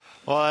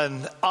Well,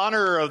 in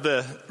honor of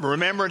the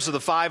remembrance of the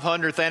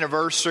 500th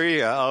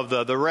anniversary of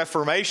the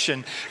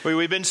Reformation,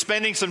 we've been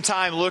spending some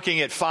time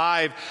looking at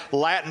 5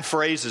 Latin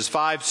phrases,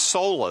 5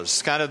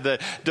 solas, kind of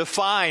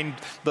define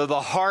the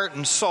heart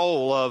and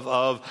soul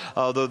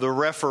of the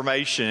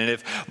Reformation. And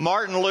if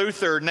Martin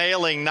Luther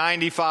nailing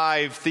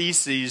 95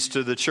 theses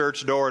to the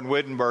church door in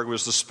Wittenberg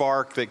was the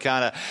spark that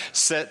kind of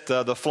set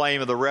the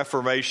flame of the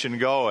Reformation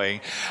going,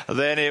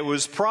 then it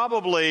was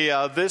probably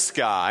this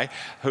guy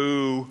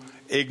who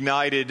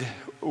ignited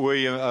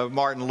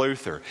Martin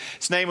Luther.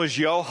 His name was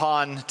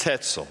Johann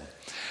Tetzel.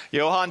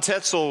 Johann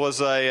Tetzel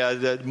was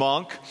a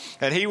monk,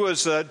 and he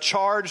was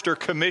charged or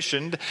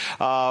commissioned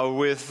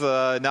with,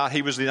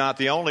 he was not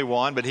the only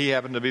one, but he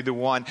happened to be the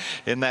one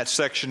in that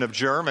section of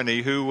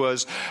Germany who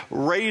was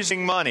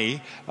raising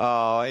money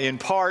in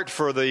part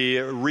for the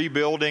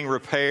rebuilding,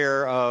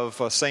 repair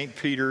of St.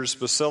 Peter's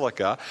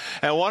Basilica.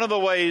 And one of the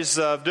ways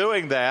of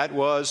doing that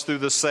was through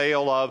the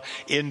sale of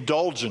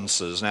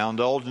indulgences. Now,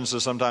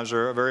 indulgences sometimes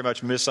are very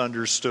much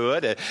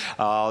misunderstood.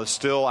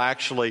 Still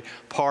actually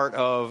part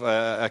of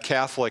a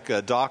Catholic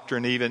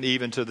doctrine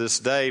even to this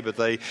day, but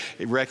they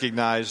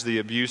recognize the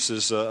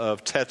abuses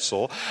of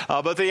Tetzel.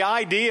 But the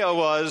idea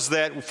was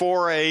that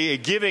for a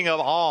giving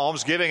of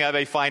alms, giving of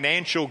a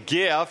financial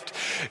gift,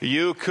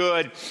 you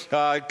could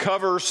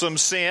cover some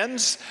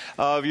sins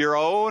of your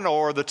own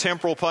or the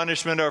temporal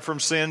punishment or from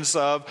sins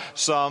of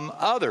some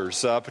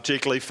others,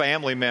 particularly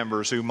family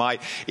members who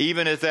might,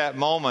 even at that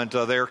moment,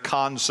 their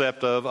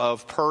concept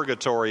of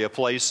purgatory, a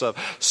place of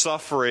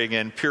suffering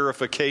and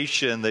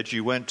purification that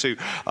you went to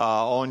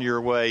on your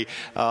way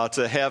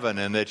to heaven,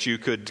 and that you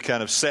could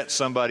kind of set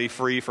somebody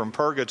free from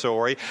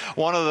purgatory.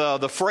 One of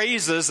the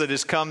phrases that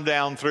has come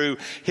down through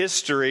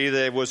history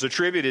that was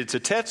attributed to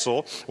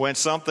Tetzel went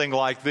something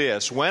like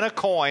this: when a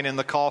coin in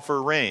the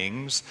coffer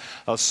rings,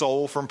 a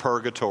soul from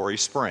purgatory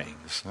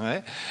springs.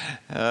 Right?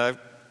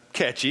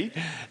 Catchy.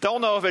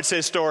 Don't know if it's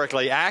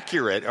historically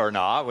accurate or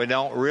not. We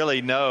don't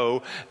really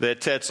know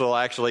that Tetzel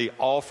actually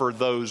offered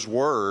those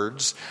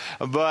words,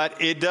 but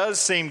it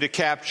does seem to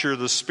capture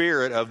the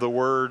spirit of the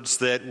words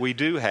that we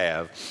do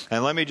have.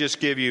 And let me just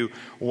give you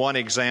one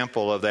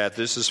example of that.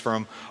 This is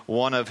from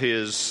one of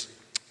his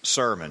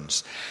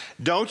sermons.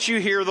 Don't you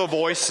hear the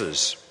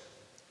voices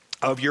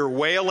of your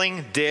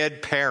wailing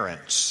dead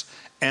parents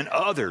and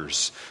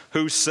others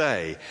who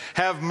say,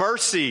 have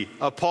mercy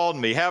upon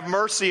me, have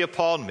mercy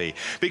upon me,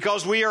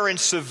 because we are in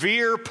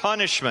severe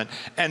punishment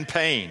and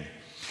pain.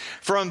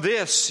 From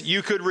this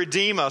you could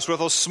redeem us with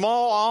a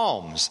small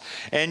alms,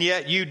 and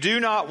yet you do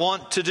not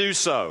want to do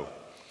so.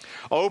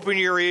 Open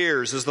your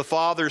ears, as the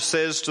father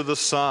says to the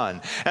son,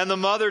 and the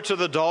mother to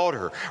the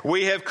daughter.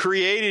 We have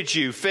created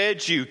you,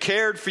 fed you,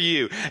 cared for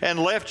you, and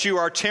left you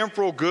our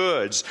temporal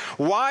goods.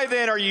 Why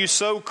then are you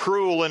so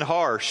cruel and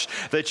harsh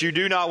that you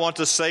do not want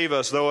to save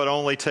us, though it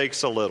only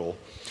takes a little?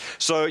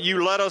 So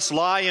you let us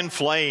lie in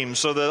flames,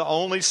 so that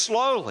only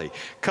slowly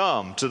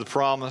come to the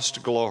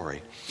promised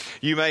glory.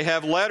 You may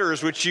have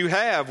letters which you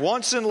have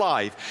once in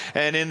life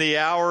and in the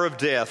hour of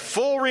death,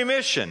 full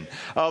remission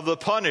of the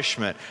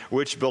punishment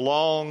which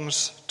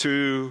belongs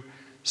to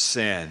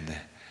sin.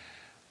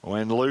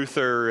 When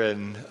Luther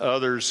and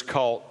others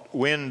caught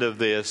wind of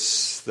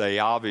this, they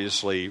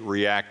obviously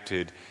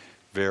reacted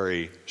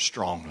very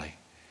strongly,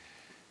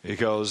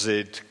 because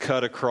it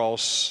cut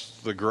across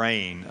the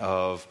grain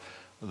of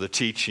the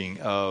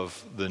teaching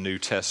of the New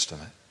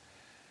Testament.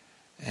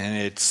 And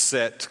it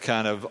set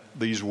kind of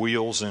these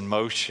wheels in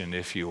motion,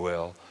 if you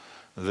will,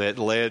 that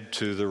led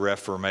to the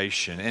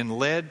Reformation and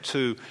led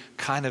to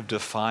kind of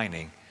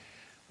defining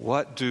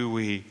what do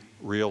we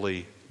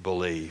really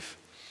believe.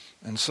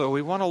 And so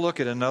we want to look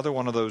at another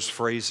one of those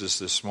phrases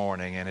this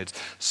morning, and it's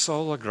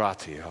sola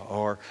gratia,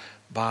 or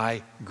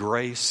by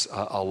grace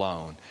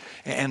alone.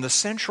 And the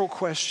central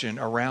question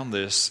around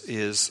this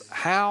is,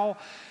 how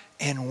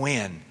and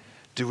when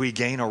do we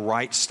gain a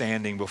right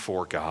standing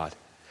before God,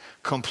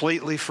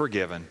 completely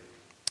forgiven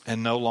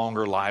and no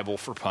longer liable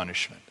for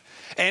punishment?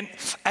 And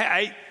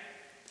I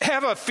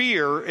have a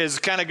fear, as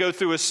kind of go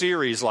through a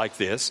series like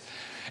this,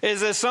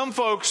 is that some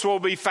folks will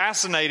be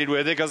fascinated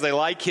with it because they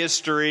like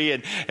history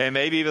and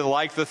maybe even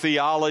like the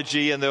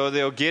theology, and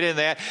they'll get in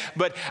that.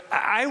 But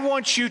I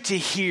want you to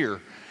hear,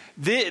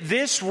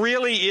 this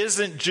really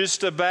isn't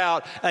just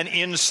about an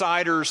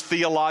insider's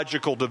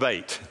theological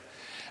debate.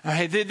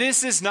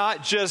 This is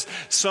not just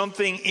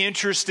something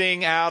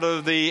interesting out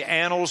of the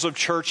annals of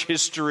church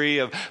history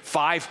of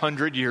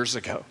 500 years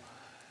ago.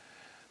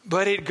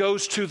 But it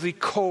goes to the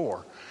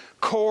core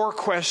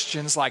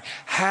questions like,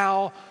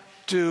 how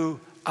do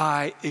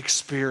I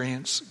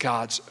experience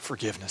God's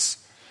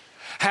forgiveness?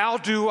 How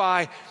do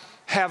I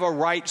have a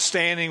right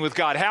standing with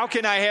God? How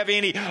can I have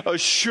any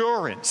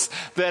assurance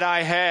that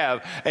I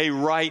have a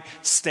right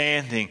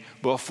standing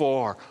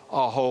before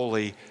a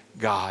holy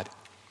God?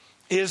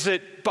 Is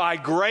it by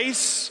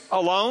grace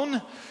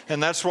alone.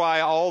 And that's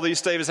why all these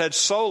statements had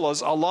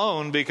solas,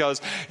 alone,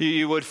 because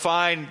you would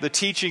find the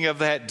teaching of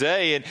that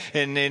day,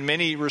 and in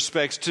many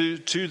respects to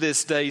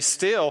this day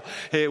still,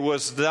 it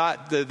was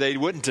not, they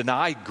wouldn't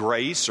deny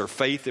grace or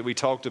faith that we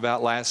talked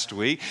about last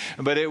week,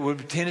 but it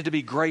would tended to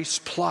be grace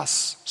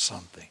plus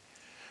something,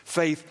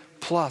 faith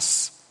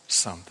plus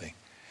something.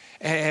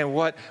 And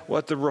what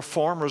the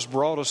reformers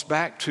brought us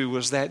back to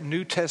was that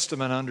New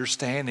Testament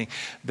understanding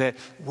that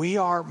we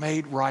are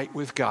made right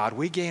with God.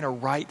 We gain a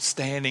right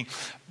standing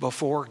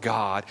before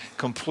God,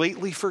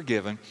 completely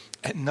forgiven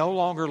and no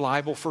longer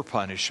liable for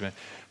punishment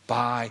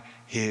by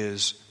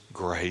His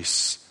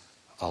grace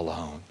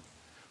alone.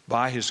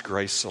 By His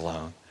grace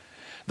alone.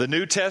 The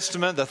New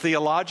Testament, the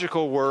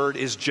theological word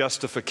is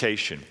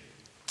justification.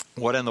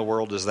 What in the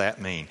world does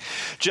that mean?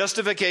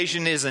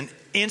 Justification is an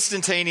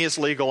instantaneous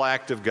legal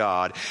act of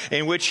God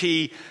in which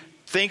He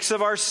thinks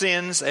of our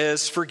sins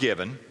as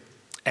forgiven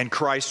and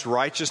Christ's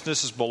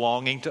righteousness as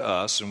belonging to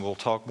us, and we'll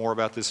talk more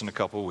about this in a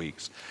couple of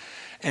weeks.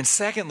 And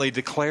secondly,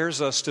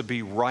 declares us to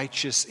be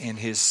righteous in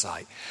His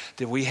sight,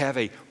 that we have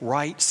a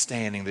right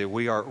standing, that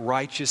we are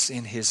righteous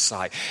in His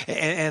sight.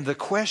 And the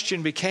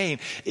question became,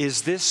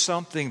 is this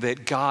something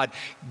that God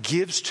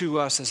gives to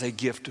us as a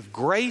gift of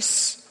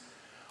grace?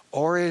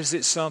 Or is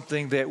it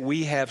something that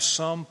we have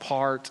some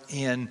part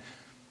in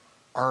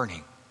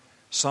earning,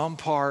 some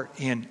part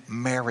in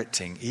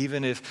meriting,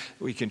 even if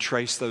we can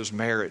trace those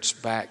merits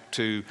back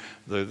to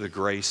the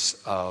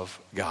grace of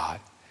God?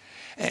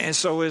 And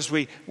so as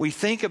we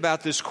think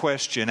about this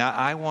question,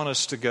 I want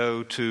us to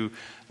go to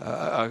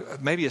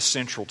maybe a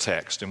central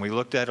text. And we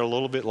looked at it a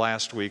little bit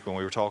last week when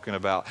we were talking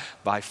about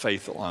by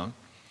faith alone.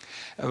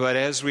 But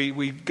as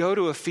we go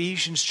to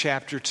Ephesians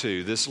chapter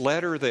 2, this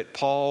letter that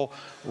Paul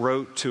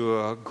wrote to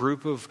a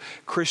group of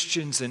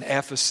Christians in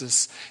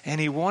Ephesus, and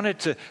he wanted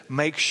to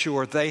make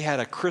sure they had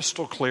a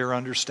crystal clear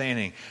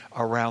understanding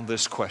around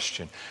this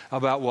question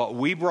about what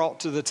we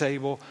brought to the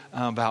table,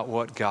 about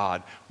what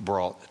God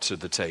brought to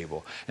the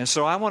table. And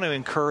so I want to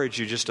encourage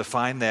you just to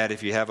find that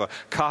if you have a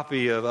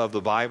copy of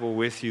the Bible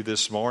with you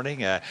this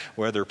morning,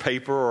 whether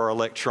paper or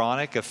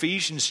electronic,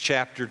 Ephesians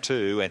chapter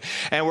 2.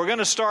 And we're going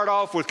to start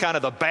off with kind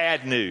of the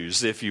bad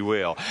news, if you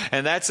will.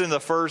 And that's in the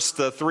first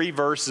 3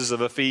 verses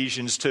of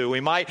Ephesians 2. We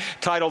might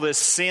title this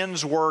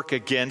Sin's Work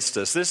Against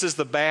Us. This is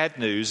the bad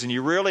news, and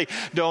you really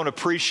don't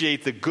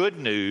appreciate the good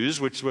news,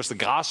 which the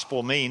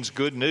gospel means,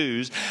 good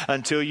news,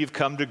 until you've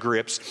come to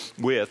grips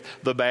with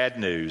the bad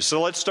news.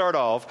 So let's start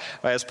off,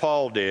 as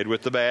Paul did,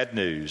 with the bad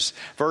news.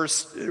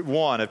 Verse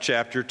 1 of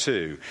chapter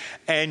 2.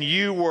 And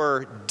you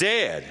were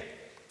dead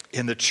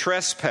in the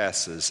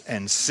trespasses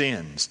and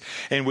sins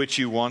in which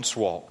you once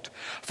walked,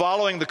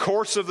 following the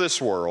course of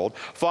this world,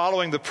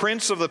 following the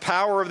prince of the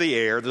power of the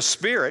air, the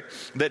spirit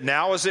that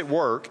now is at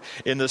work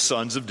in the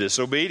sons of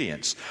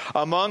disobedience,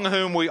 among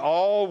whom we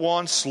all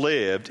once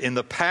lived in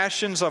the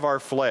passions of our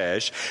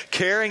flesh,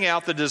 carrying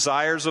out the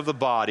desires of the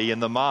body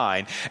and the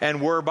mind,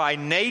 and were by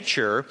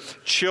nature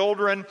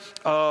children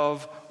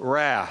of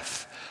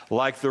wrath,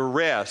 like the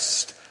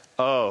rest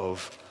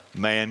of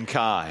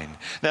mankind.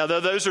 Now,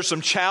 those are some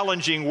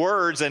challenging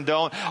words and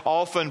don't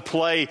often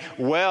play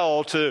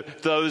well to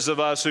those of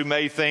us who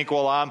may think,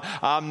 well,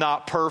 I'm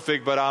not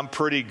perfect, but I'm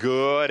pretty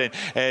good,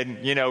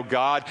 and you know,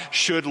 God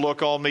should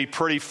look on me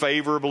pretty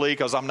favorably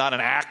because I'm not an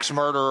axe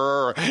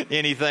murderer or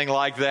anything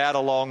like that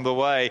along the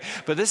way.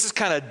 But this is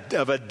kind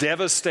of a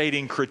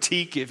devastating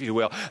critique, if you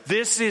will.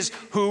 This is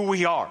who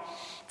we are.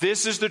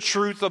 This is the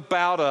truth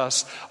about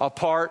us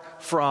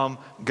apart from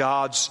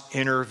God's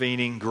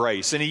intervening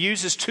grace. And he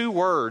uses 2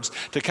 words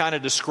to kind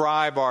of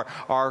describe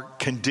our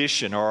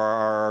condition or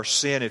our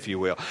sin, if you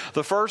will.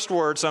 The first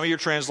word, some of your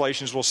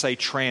translations will say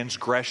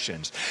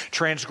transgressions.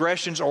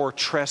 Transgressions or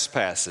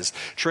trespasses.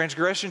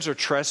 Transgressions or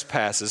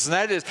trespasses. And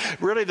that is,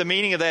 really the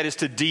meaning of that is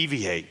to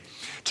deviate,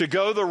 to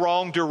go the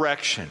wrong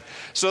direction,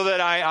 so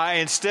that I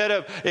instead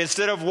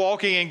of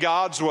walking in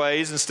God's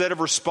ways, instead of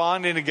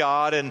responding to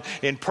God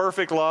in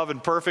perfect love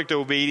and perfect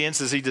obedience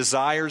as He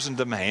desires and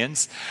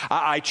demands,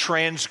 I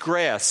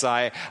transgress,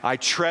 I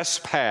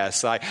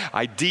trespass,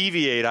 I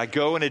deviate, I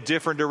go in a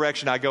different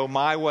direction, I go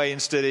my way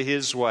instead of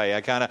His way.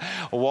 I kind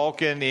of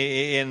walk in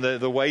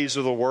the ways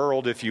of the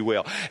world, if you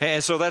will.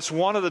 And so that's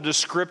one of the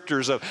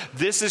descriptors of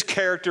this is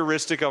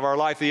characteristic of our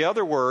life. The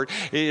other word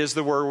is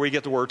the word where we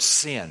get the word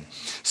sin.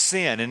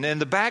 Sin.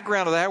 And the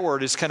background of that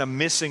word is kind of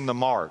missing the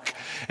mark.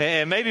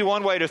 And maybe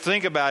one way to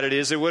think about it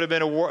is it would have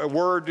been a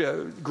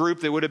word group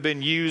that would have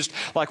been used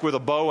like with a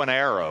bow and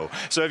arrow.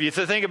 So if you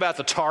think about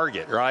the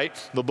target, right?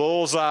 The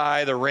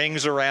bullseye, the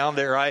rings around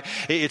it, right?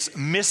 It's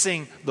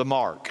missing the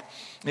mark.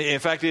 In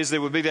fact, it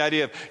would be the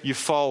idea of you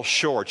fall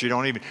short. You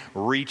don't even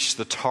reach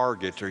the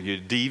target, or you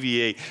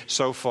deviate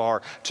so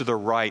far to the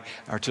right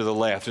or to the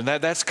left. And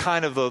that's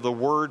kind of the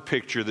word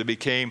picture that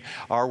became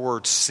our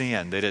word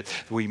sin, that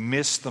we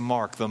miss the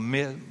mark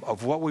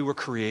of what we were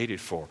created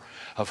for,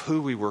 of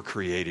who we were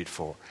created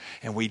for.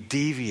 And we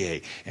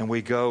deviate and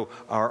we go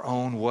our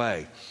own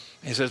way.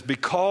 He says,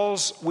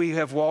 because we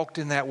have walked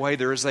in that way,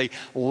 there is a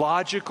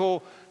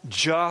logical,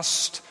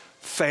 just,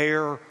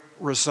 fair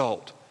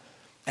result.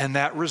 And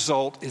that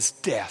result is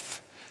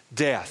death.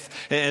 Death.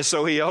 And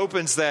so he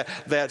opens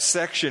that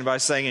section by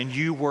saying, and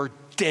you were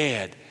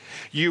dead.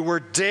 You were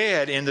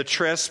dead in the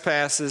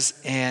trespasses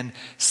and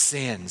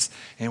sins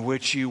in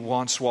which you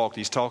once walked.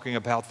 He's talking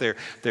about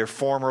their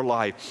former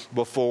life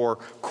before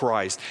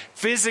Christ.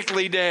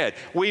 Physically dead.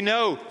 We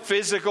know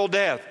physical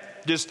death.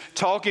 Just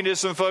talking to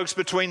some folks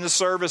between the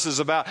services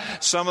about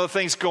some of the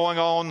things going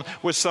on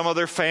with some of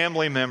their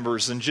family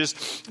members and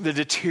just the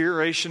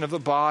deterioration of the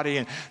body.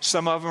 And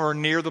some of them are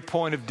near the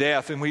point of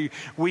death. And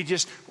we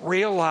just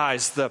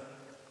realize the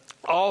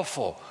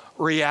awful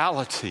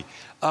reality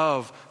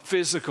of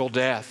physical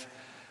death.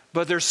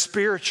 But there's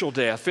spiritual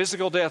death.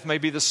 Physical death may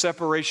be the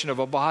separation of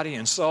a body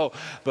and soul,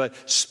 but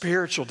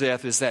spiritual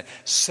death is that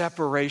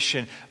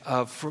separation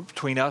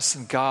between us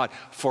and God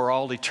for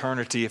all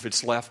eternity if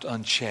it's left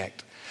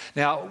unchecked.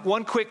 Now,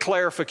 one quick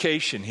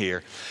clarification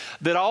here.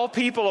 That all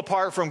people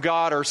apart from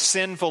God are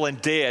sinful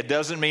and dead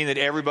doesn't mean that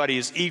everybody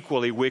is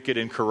equally wicked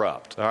and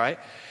corrupt, all right?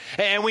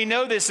 And we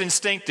know this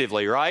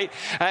instinctively, right?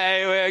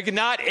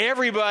 Not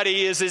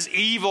everybody is as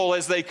evil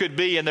as they could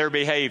be in their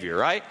behavior,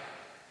 right?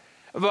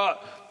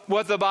 But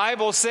what the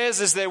Bible says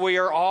is that we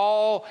are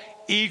all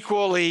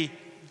equally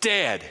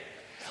dead.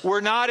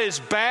 We're not as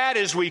bad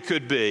as we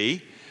could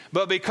be,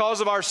 but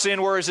because of our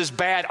sin, we're as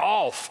bad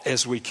off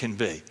as we can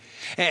be.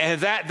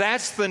 And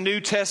that's the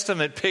New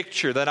Testament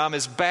picture, that I'm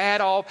as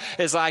bad off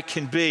as I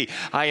can be.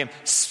 I am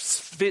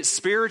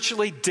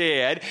spiritually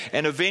dead,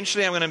 and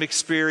eventually I'm going to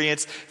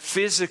experience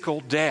physical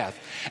death.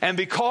 And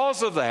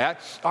because of that,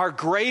 our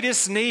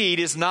greatest need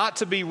is not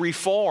to be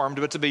reformed,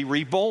 but to be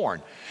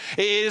reborn.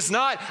 It is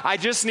not, I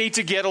just need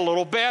to get a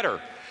little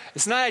better.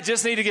 It's not, I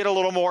just need to get a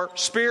little more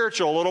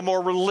spiritual, a little more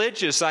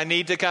religious. I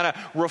need to kind of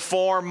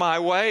reform my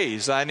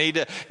ways. I need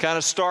to kind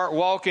of start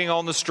walking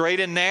on the straight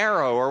and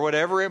narrow or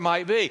whatever it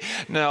might be.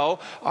 No,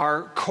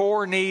 our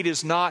core need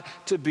is not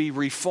to be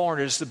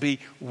reformed. It is to be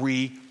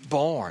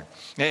reborn.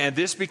 And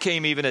this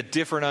became even a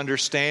different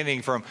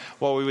understanding from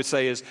what we would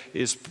say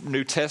is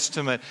New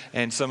Testament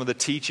and some of the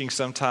teaching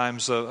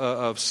sometimes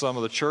of some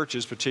of the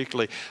churches,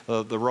 particularly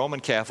the Roman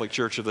Catholic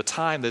Church of the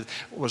time, that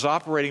was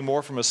operating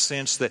more from a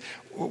sense that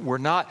we're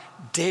not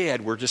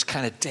dead, we're just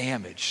kind of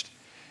damaged.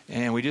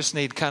 And we just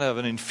need kind of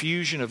an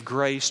infusion of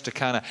grace to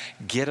kind of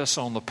get us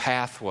on the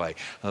pathway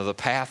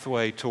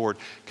toward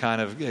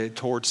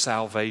toward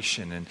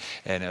salvation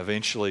and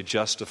eventually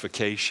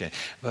justification.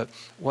 But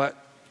what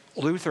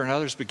Luther and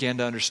others began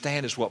to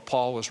understand is what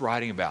Paul was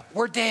writing about.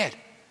 We're dead.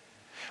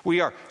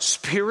 We are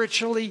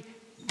spiritually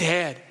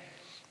dead.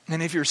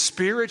 And if you're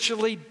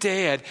spiritually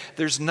dead,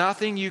 there's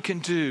nothing you can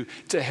do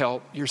to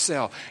help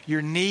yourself.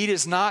 Your need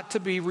is not to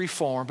be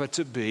reformed, but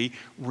to be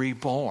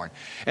reborn.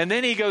 And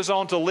then he goes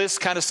on to list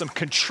kind of some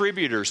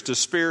contributors to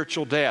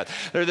spiritual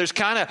death. There's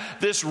kind of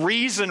this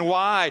reason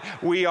why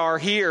we are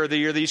here.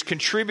 There are these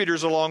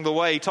contributors along the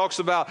way. He talks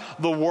about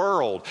the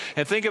world.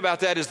 And think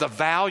about that as the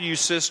value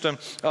system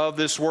of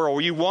this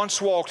world. You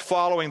once walked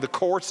following the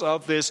course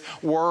of this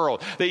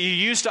world. That you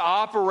used to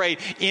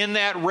operate in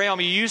that realm.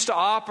 You used to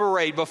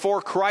operate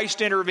before Christ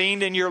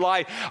intervened in your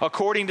life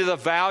according to the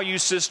value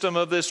system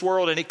of this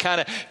world, and it kind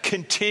of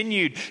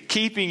continued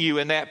keeping you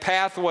in that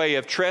pathway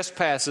of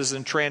trespasses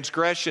and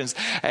transgressions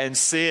and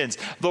sins.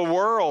 The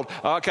world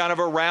kind of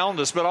around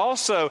us, but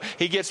also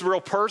he gets real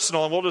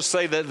personal, and we'll just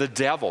say that the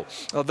devil.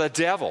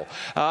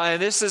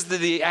 And this is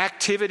the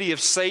activity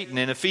of Satan.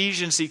 In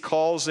Ephesians, he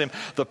calls him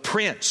the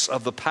prince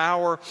of the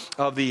power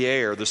of the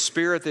air, the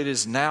spirit that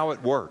is now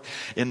at work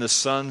in the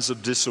sons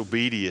of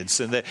disobedience,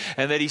 and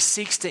that he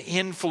seeks to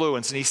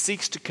influence and he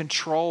seeks to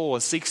control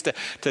and seeks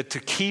to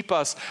keep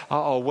us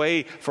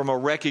away from a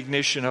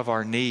recognition of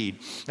our need.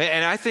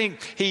 And I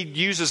think he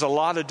uses a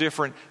lot of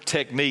different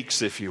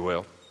techniques, if you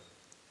will.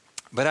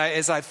 But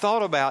as I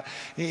thought about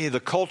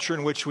the culture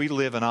in which we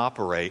live and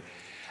operate,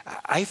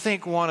 I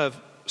think one of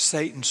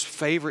Satan's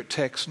favorite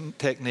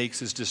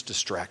techniques is just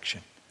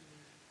distraction.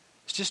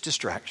 It's just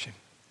distraction.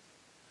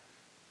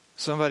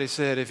 Somebody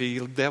said, if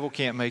the devil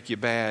can't make you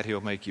bad,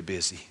 he'll make you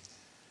busy.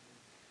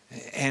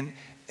 And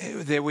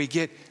that we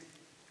get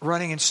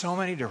running in so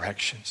many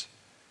directions.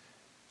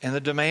 And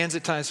the demands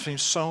at times seem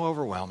so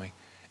overwhelming.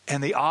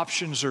 And the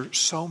options are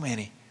so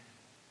many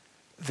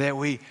that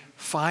we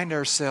find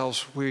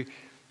ourselves, we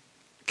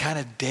kind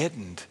of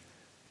deadened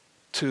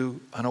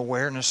to an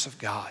awareness of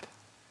God.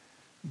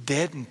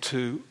 Deadened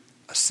to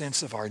a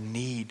sense of our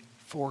need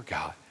for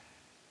God.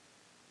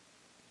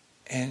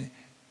 And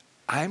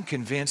I'm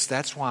convinced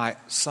that's why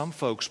some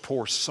folks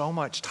pour so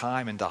much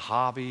time into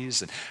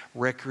hobbies and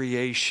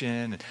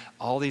recreation and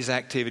all these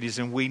activities.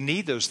 And we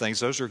need those things.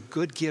 Those are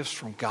good gifts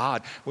from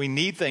God. We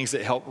need things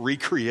that help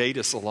recreate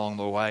us along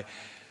the way.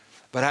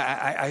 But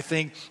I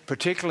think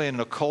particularly in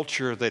a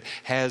culture that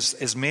has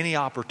as many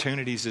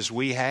opportunities as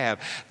we have,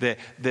 that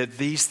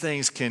these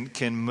things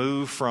can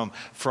move from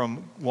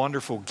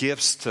wonderful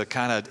gifts to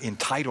kind of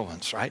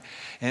entitlements, right?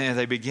 And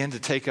they begin to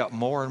take up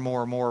more and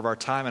more and more of our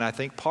time. And I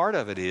think part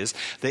of it is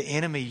the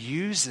enemy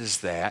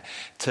uses that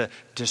to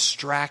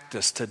distract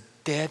us, to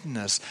deaden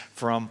us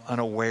from an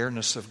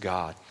awareness of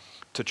God.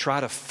 to try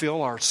to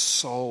fill our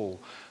soul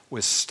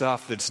with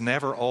stuff that's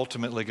never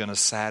ultimately going to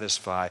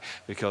satisfy,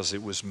 because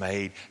it was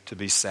made to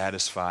be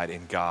satisfied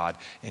in God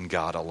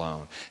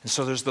alone. And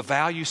so there's the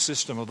value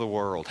system of the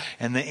world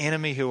and the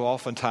enemy who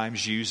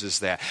oftentimes uses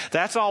that.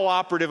 That's all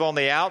operative on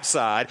the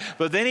outside,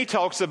 but then he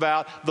talks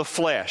about the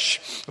flesh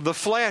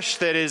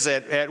that is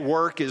at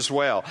work as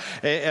well,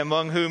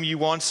 among whom you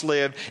once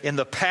lived in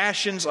the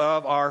passions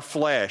of our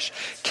flesh,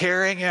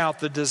 carrying out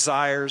the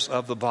desires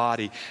of the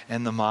body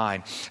and the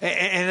mind.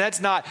 And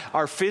that's not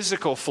our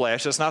physical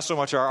flesh. That's not so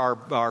much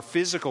our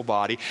physical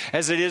body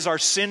as it is our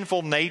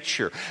sinful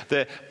nature.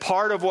 The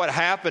part of what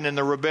happened in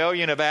the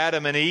rebellion of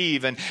Adam and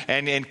Eve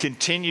and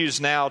continues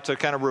now to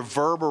kind of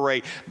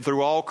reverberate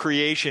through all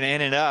creation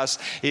and in us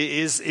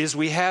is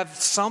we have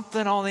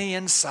something on the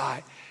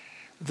inside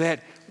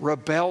that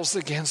rebels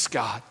against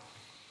God.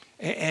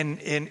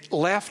 And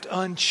left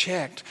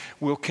unchecked,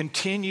 will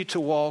continue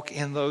to walk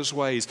in those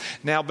ways.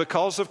 Now,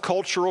 because of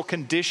cultural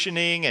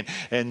conditioning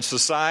and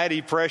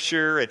society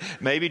pressure, and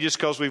maybe just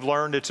because we've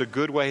learned it's a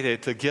good way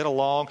to get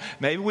along,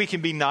 maybe we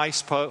can be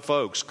nice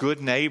folks,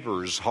 good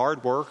neighbors,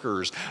 hard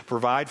workers,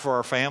 provide for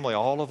our family,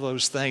 all of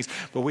those things.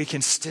 But we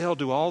can still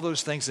do all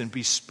those things and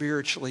be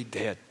spiritually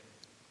dead.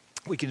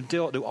 We can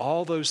still do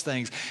all those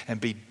things and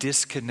be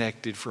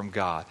disconnected from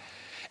God.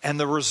 And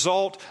the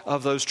result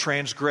of those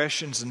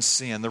transgressions and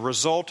sin, the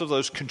result of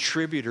those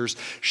contributors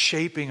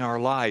shaping our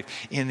life,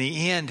 in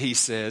the end, he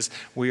says,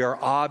 we are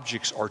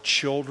objects or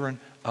children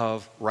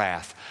of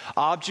wrath.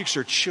 Objects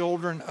are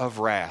children of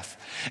wrath.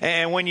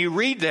 And when you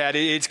read that,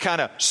 it's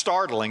kind of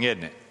startling,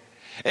 isn't it?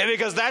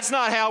 Because that's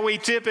not how we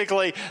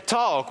typically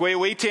talk.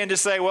 We tend to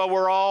say, well,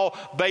 we're all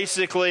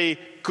basically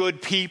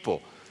good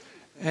people.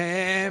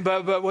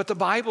 But what the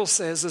Bible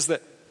says is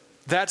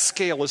that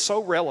scale is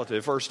so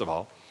relative, first of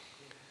all.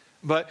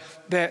 But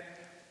that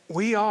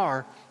we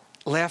are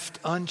left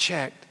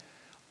unchecked,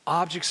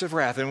 objects of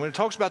wrath. And when it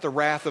talks about the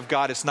wrath of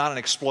God, it's not an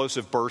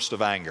explosive burst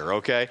of anger,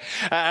 okay?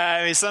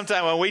 I mean,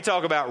 sometimes when we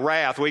talk about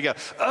wrath, we go,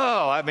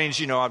 oh, that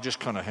means, I've just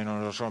kind of,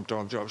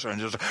 and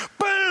just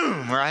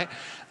boom, right?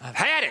 I've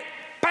had it,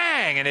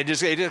 bang, and it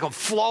just comes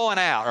flowing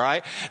out,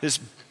 right? This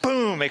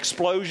boom,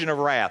 explosion of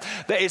wrath.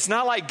 It's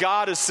not like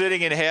God is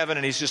sitting in heaven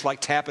and he's just like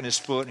tapping his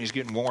foot and he's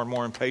getting more and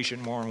more impatient,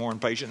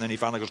 and then he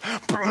finally goes,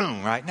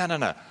 boom, right?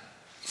 No.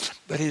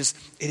 But it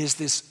is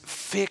this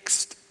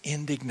fixed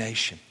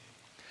indignation,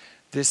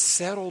 this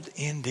settled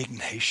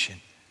indignation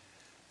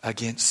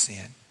against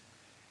sin.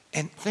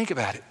 And think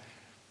about it.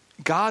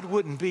 God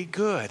wouldn't be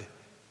good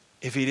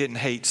if he didn't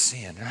hate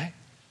sin, right?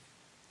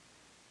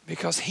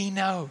 Because he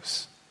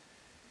knows.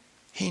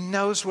 He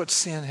knows what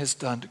sin has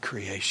done to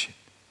creation.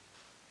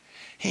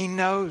 He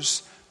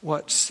knows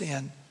what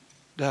sin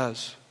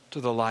does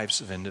to the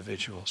lives of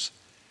individuals.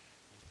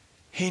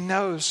 He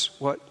knows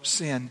what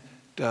sin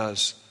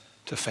does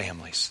to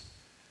families.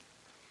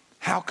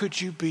 How could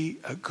you be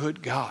a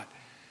good God?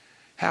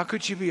 How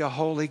could you be a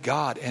holy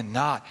God and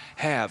not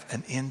have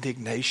an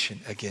indignation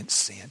against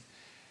sin?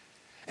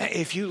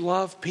 If you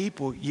love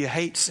people, you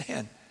hate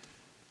sin.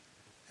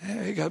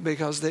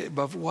 Because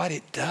of what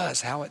it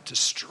does, how it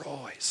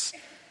destroys.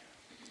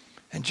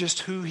 And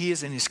just who he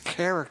is in his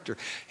character.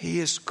 He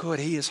is good.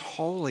 He is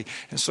holy.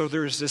 And so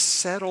there is this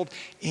settled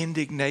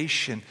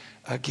indignation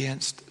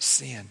against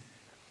sin.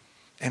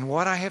 And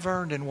what I have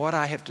earned and what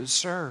I have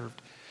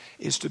deserved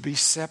is to be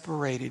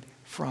separated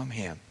from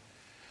him.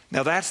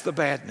 Now that's the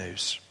bad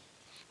news.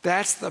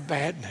 That's the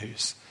bad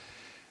news.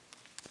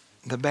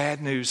 The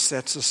bad news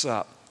sets us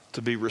up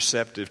to be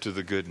receptive to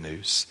the good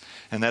news.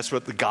 And that's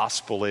what the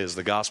gospel is.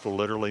 The gospel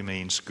literally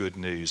means good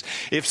news.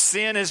 If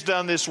sin has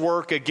done this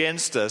work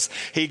against us,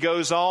 he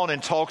goes on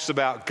and talks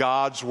about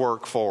God's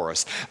work for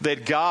us,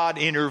 that God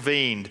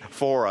intervened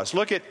for us.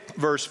 Look at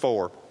verse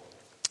 4.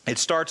 It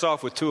starts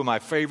off with two of my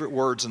favorite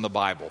words in the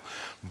Bible.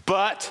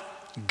 But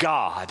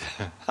God.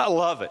 I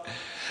love it.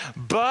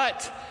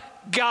 But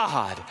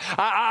God.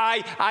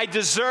 I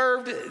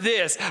deserved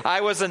this.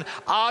 I was an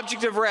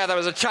object of wrath. I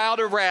was a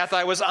child of wrath.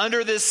 I was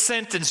under this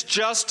sentence.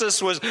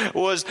 Justice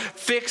was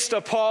fixed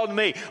upon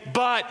me.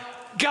 But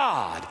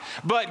God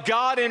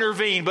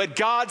intervened, but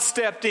God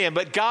stepped in,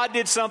 but God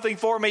did something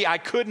for me I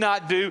could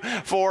not do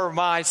for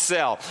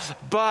myself.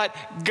 But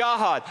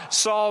God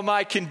saw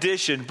my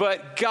condition,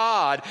 but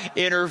God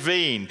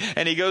intervened.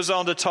 And he goes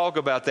on to talk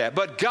about that.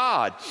 But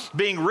God,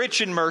 being rich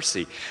in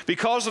mercy,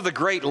 because of the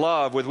great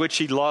love with which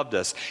he loved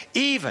us,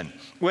 even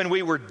when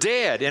we were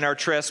dead in our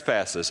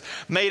trespasses,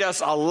 made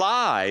us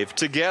alive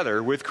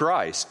together with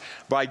Christ.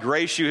 By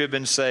grace you have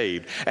been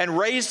saved, and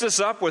raised us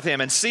up with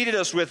him, and seated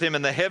us with him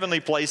in the heavenly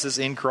places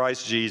in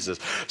Christ Jesus,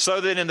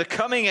 so that in the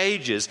coming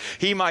ages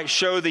he might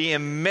show the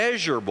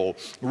immeasurable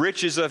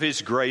riches of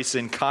his grace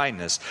and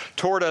kindness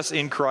toward us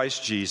in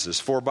Christ Jesus.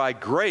 For by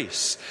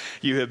grace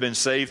you have been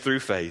saved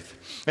through faith.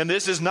 And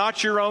this is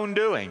not your own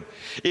doing.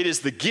 It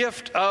is the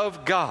gift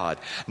of God,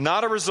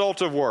 not a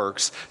result of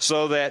works,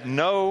 so that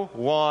no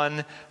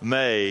one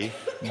may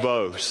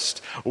boast.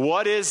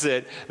 What is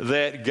it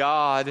that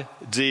God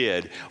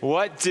did?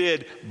 What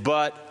did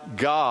but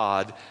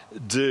God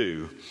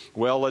do?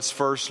 Well, let's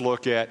first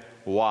look at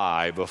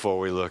why before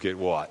we look at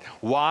what.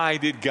 Why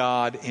did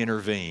God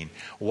intervene?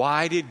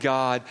 Why did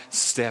God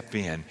step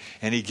in?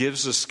 And he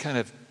gives us kind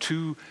of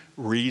two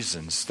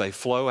reasons. They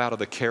flow out of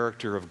the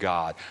character of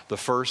God. The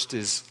first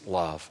is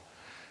love.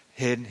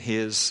 In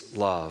his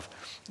love.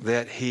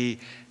 That he,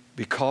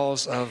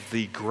 because of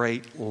the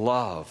great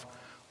love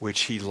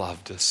which he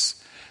loved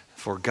us.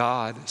 For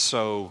God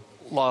so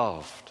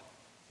loved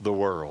the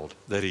world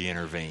that he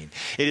intervened.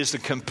 It is the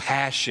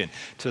compassion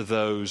to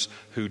those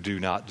who do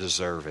not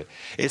deserve it.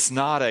 It's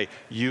not a,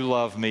 you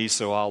love me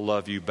so I'll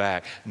love you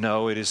back.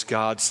 No, it is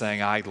God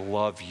saying, I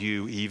love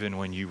you even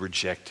when you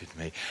rejected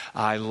me.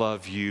 I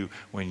love you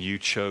when you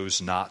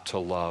chose not to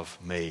love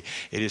me.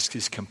 It is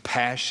his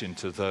compassion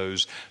to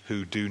those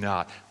who do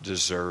not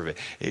deserve it.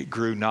 It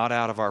grew not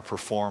out of our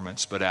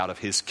performance, but out of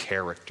his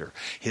character,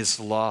 his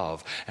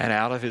love. And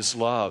out of his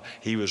love,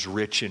 he was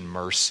rich in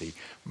mercy.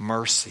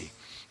 Mercy.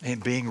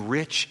 And being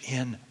rich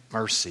in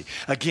mercy.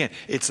 Again,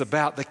 it's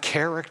about the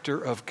character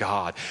of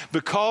God.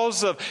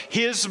 Because of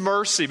his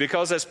mercy,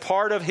 because as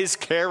part of his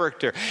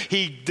character,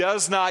 he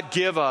does not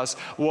give us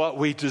what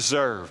we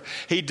deserve.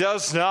 He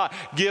does not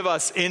give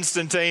us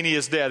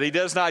instantaneous death. He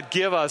does not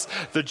give us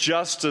the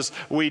justice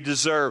we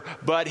deserve.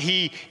 But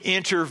he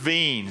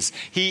intervenes.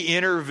 He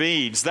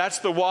intervenes. That's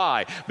the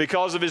why.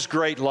 Because of his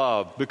great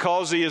love.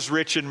 Because he is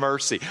rich in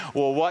mercy.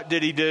 Well, what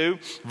did he do?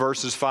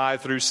 Verses 5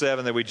 through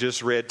 7 that we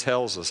just read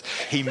tells us.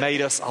 He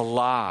made us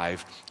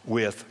alive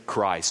with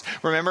Christ.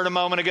 Remember a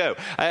moment ago,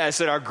 I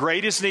said our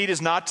greatest need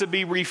is not to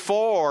be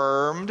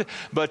reformed,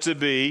 but to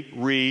be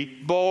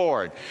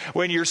reborn.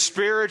 When you're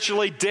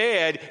spiritually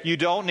dead, you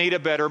don't need a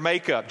better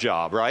makeup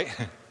job, right?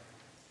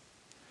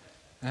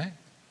 Right?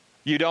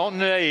 You don't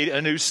need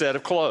a new set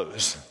of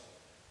clothes.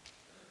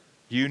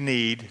 You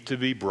need to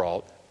be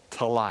brought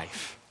to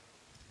life.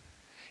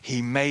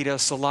 He made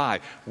us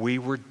alive. We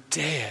were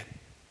dead,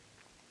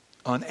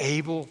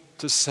 unable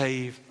to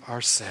save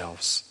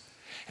ourselves.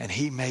 And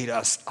he made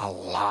us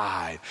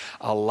alive,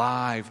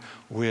 alive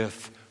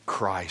with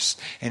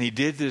Christ. And he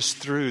did this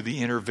through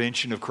the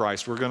intervention of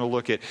Christ. We're going to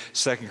look at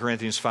 2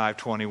 Corinthians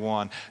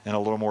 5:21 in a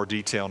little more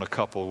detail in a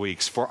couple of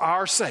weeks. For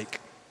our sake,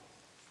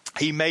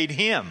 he made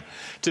him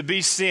to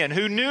be sin,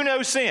 who knew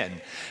no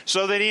sin,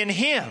 so that in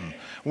him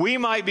we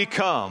might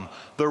become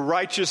the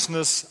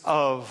righteousness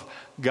of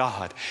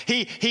God.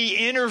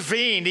 He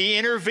intervened. He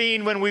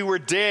intervened when we were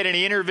dead, and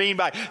he intervened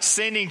by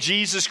sending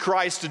Jesus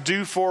Christ to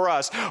do for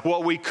us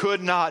what we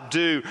could not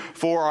do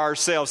for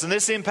ourselves. And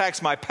this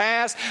impacts my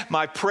past,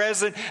 my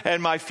present,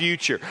 and my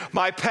future.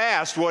 My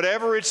past,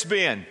 whatever it's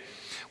been,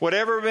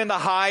 whatever have been the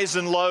highs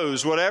and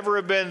lows, whatever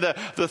have been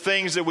the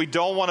things that we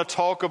don't want to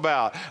talk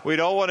about, we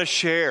don't want to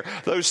share,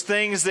 those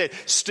things that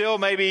still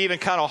maybe even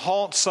kind of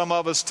haunt some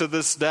of us to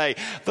this day,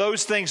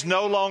 those things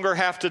no longer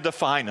have to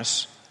define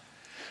us.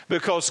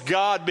 Because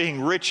God,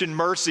 being rich in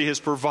mercy, has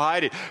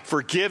provided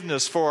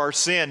forgiveness for our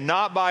sin,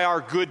 not by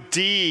our good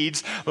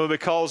deeds, but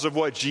because of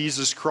what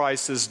Jesus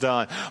Christ has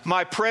done.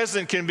 My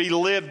present can be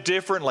lived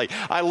differently.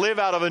 I live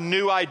out of a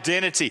new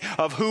identity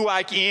of who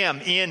I am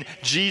in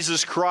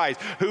Jesus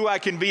Christ, who I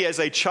can be as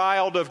a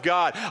child of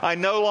God. I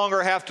no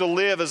longer have to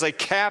live as a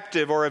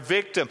captive or a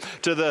victim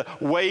to the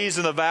ways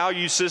and the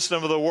value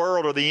system of the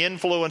world or the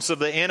influence of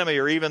the enemy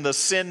or even the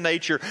sin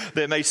nature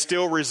that may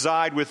still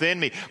reside within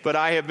me. But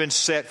I have been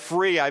set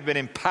free. I've been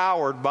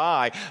empowered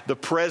by the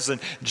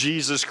present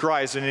Jesus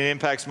Christ, and it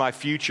impacts my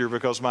future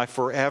because my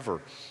forever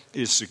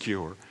is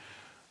secure.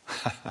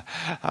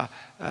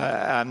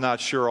 I'm not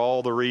sure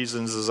all the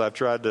reasons as I've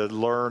tried to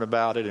learn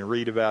about it and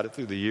read about it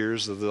through the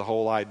years of the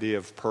whole idea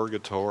of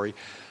purgatory,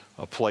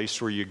 a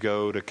place where you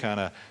go to kind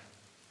of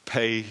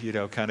pay,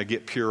 kind of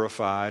get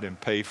purified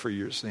and pay for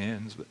your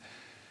sins. But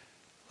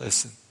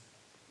listen,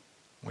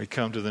 when we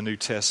come to the New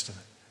Testament,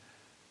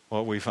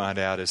 what we find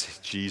out is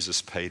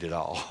Jesus paid it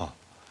all.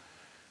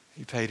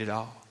 He paid it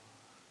all.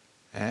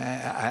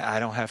 I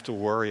don't have to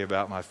worry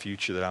about my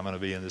future, that I'm going to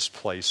be in this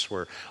place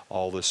where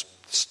all this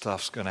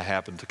stuff's going to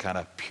happen to kind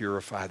of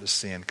purify the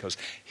sin, because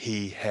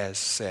he has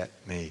set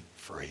me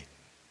free.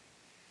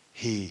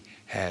 He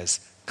has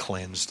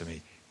cleansed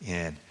me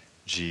in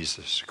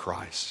Jesus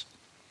Christ.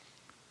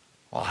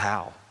 Well,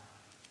 how?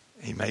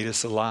 He made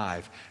us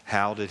alive.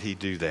 How did he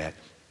do that?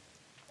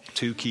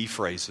 Two key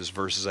phrases,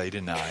 verses 8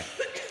 and 9.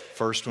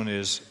 First one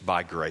is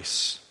by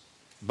grace.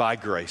 By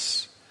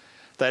grace.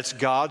 That's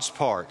God's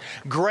part.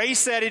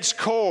 Grace at its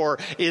core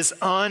is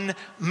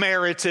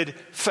unmerited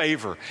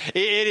favor.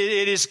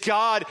 It is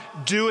God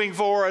doing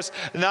for us,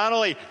 not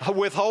only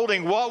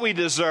withholding what we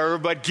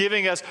deserve, but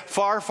giving us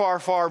far, far,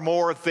 far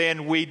more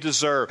than we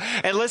deserve.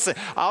 And listen,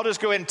 I'll just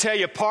go ahead and tell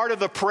you, part of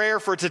the prayer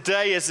for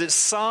today is that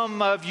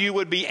some of you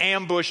would be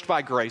ambushed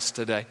by grace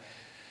today.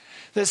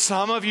 That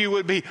some of you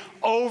would be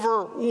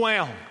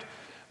overwhelmed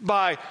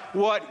by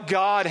what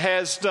God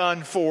has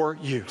done for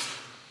you.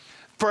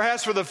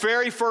 Perhaps for the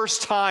very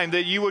first time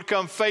that you would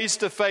come face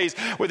to face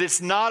with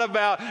it's not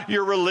about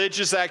your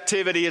religious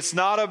activity. It's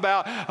not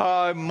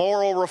about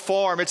moral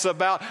reform. It's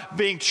about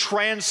being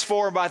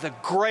transformed by the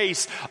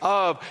grace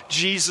of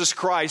Jesus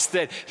Christ,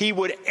 that He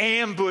would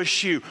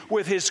ambush you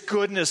with His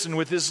goodness and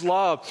with His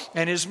love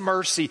and His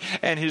mercy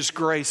and His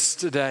grace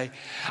today.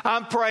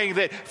 I'm praying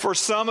that for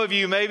some of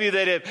you maybe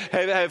that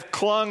have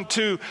clung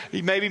to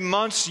maybe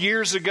months,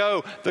 years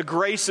ago, the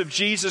grace of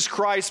Jesus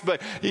Christ,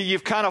 but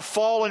you've kind of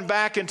fallen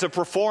back into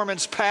performance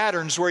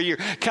patterns where you're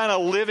kind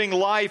of living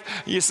life.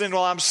 You say,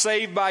 well, I'm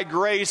saved by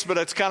grace, but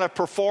it's kind of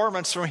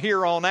performance from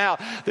here on out.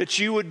 That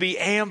you would be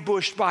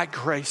ambushed by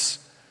grace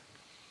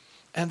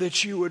and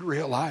that you would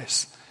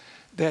realize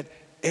that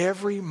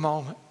every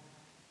moment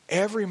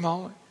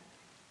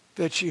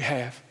that you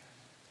have,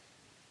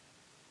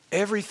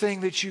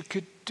 everything that you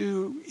could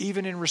do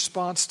even in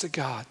response to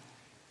God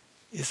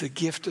is a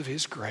gift of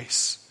His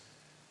grace.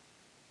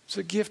 It's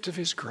a gift of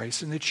His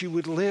grace, and that you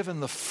would live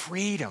in the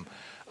freedom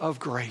of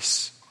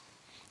grace.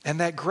 And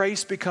that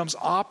grace becomes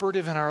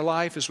operative in our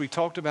life, as we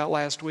talked about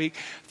last week,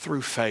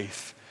 through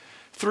faith.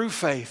 Through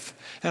faith.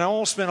 And I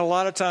won't spend a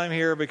lot of time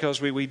here because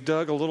we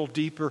dug a little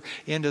deeper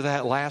into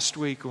that last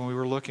week when we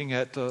were looking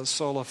at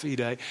Sola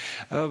Fide.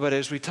 But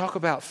as we talk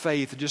about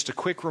faith, just a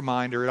quick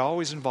reminder, it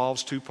always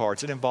involves two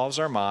parts. It involves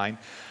our mind,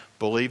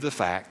 believe the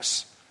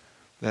facts.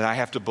 That I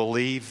have to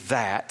believe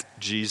that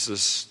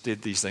Jesus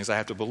did these things. I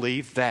have to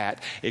believe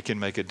that it can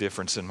make a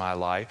difference in my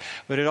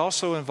life. But it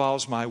also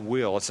involves my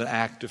will. It's an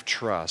act of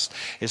trust.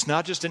 It's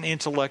not just an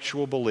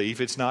intellectual belief.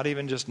 It's not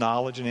even just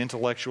knowledge and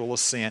intellectual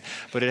assent.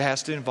 But it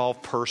has to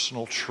involve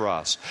personal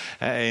trust.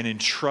 An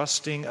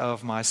entrusting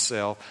of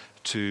myself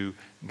to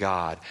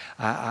God.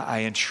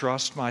 I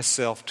entrust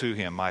myself to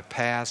Him, my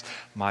past,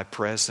 my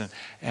present,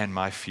 and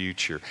my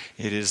future.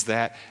 It is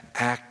that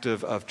act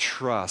of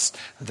trust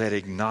that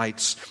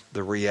ignites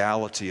the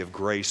reality of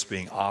grace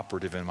being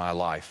operative in my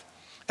life.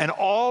 And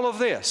all of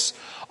this,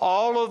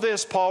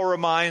 Paul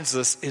reminds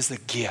us, is a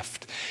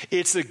gift.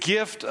 It's a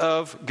gift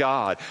of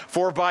God.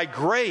 For by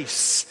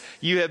grace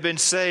you have been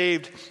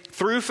saved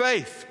through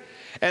faith.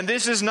 And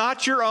this is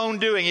not your own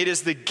doing. It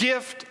is the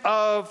gift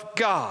of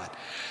God,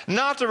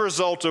 not the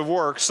result of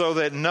works, so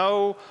that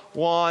no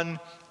one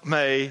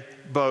may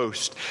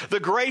boast. The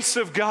grace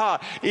of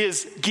God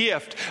is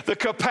gift. The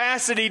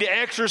capacity to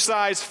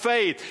exercise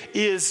faith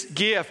is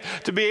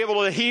gift. To be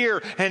able to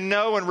hear and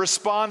know and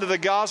respond to the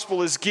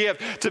gospel is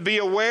gift. To be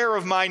aware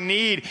of my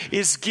need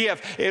is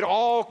gift. It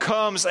all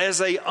comes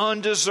as an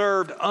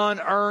undeserved,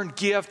 unearned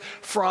gift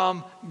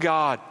from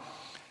God.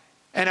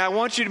 And I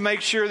want you to make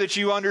sure that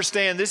you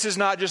understand this is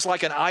not just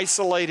like an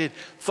isolated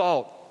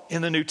thought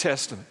in the New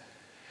Testament.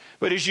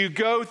 But as you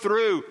go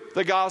through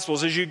the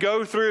Gospels, as you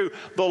go through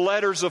the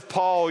letters of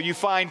Paul, you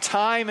find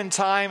time and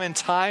time and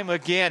time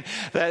again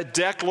that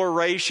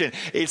declaration.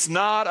 It's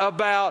not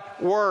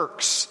about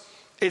works.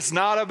 It's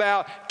not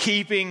about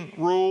keeping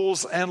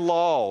rules and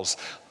laws.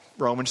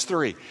 Romans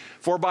 3.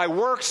 For by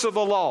works of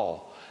the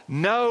law,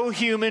 no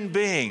human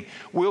being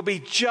will be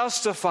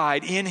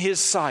justified in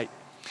his sight,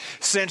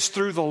 since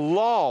through the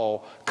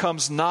law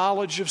comes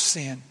knowledge of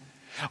sin.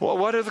 Well,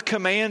 what do the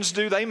commands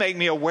do? They make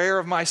me aware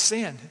of my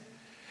sin.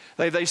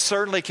 They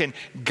certainly can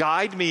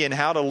guide me in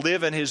how to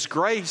live in His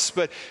grace,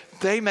 but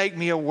they make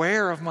me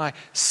aware of my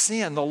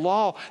sin. The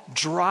law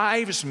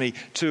drives me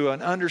to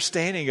an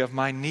understanding of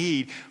my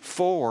need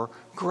for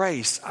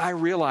grace. I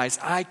realize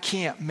I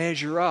can't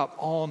measure up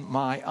on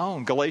my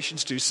own.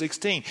 Galatians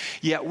 2:16.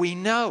 Yet we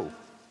know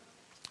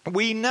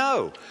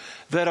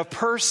that a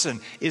person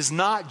is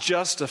not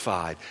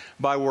justified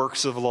by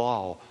works of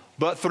law,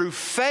 but through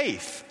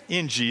faith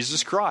in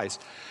Jesus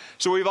Christ.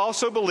 So we've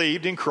also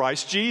believed in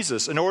Christ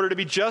Jesus in order to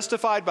be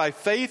justified by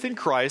faith in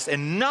Christ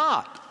and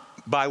not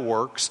by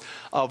works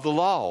of the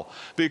law.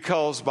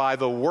 Because by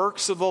the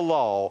works of the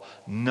law,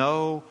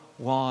 no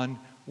one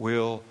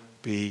will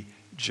be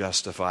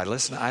justified.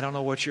 Listen, I don't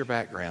know what your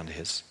background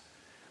is.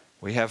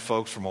 We have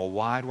folks from a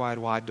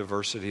wide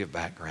diversity of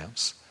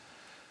backgrounds.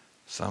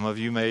 Some of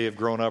you may have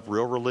grown up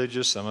real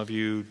religious. Some of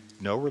you,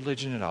 no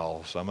religion at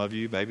all. Some of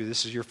you, maybe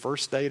this is your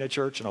first day in a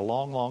church in a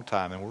long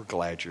time, and we're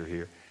glad you're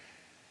here.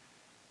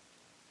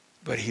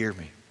 But hear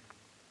me.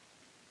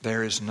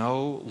 There is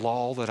no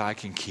law that I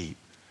can keep.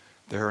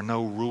 There are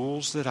no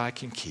rules that I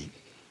can keep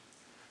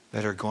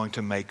that are going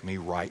to make me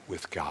right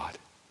with God.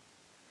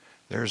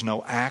 There is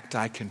no act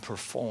I can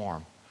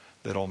perform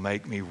that will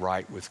make me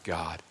right with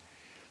God.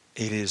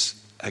 It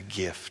is a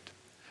gift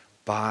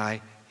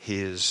by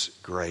His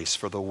grace.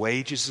 For the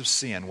wages of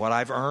sin, what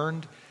I've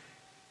earned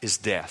is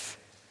death.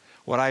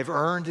 What I've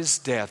earned is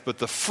death. But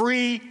the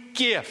free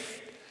gift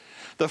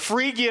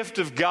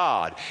of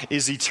God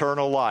is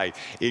eternal life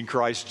in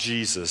Christ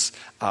Jesus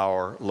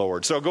our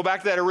Lord. So go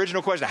back to that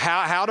original question.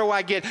 How do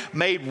I get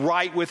made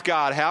right with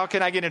God? How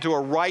can I get into a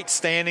right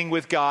standing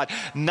with God?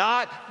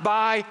 Not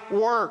by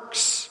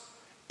works,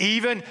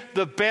 even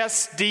the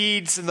best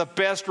deeds and the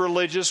best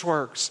religious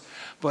works,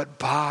 but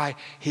by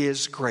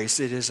His grace.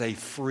 It is a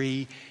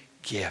free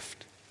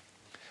gift.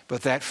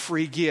 but that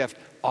free gift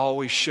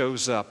always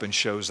shows up and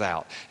shows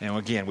out. And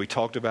again, we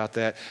talked about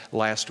that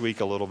last week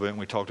a little bit, and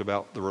we talked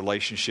about the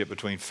relationship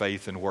between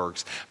faith and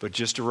works. But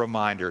just a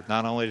reminder,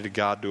 not only did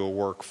God do a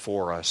work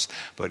for us,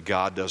 but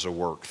God does a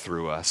work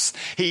through us.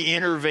 He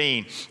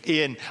intervened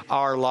in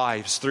our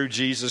lives through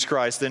Jesus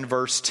Christ. Then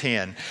verse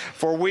 10,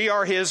 for we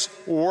are His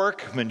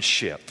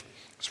workmanship.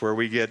 It's where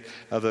we get,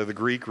 the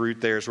Greek root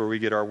there is where we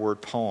get our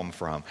word poem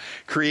from.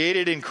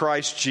 Created in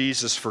Christ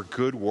Jesus for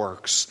good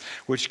works,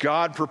 which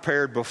God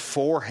prepared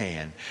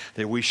beforehand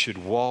that we should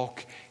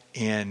walk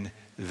in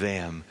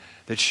them.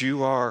 That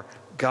you are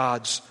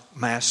God's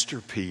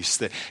masterpiece.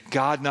 That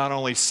God not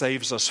only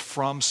saves us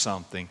from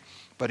something,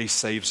 but He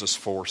saves us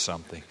for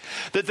something.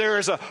 That there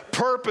is a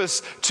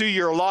purpose to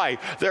your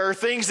life. There are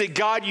things that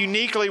God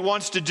uniquely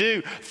wants to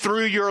do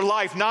through your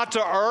life, not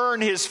to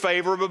earn His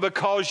favor, but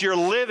because you're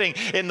living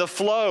in the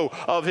flow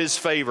of His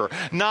favor.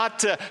 Not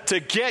to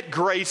get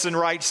grace and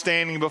right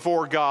standing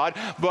before God,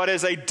 but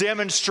as a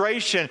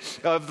demonstration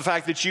of the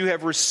fact that you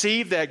have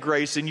received that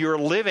grace and you're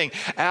living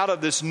out of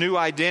this new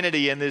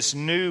identity and this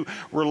new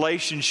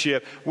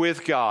relationship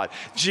with God.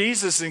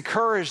 Jesus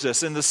encouraged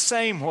us in the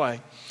same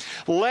way.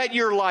 Let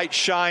your light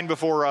shine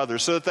before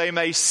others so that they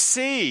may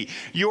see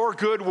your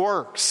good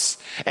works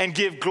and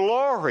give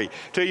glory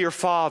to your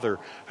Father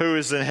who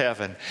is in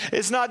heaven.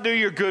 It's not do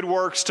your good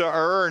works to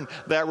earn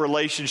that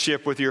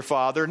relationship with your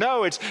Father.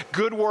 No, it's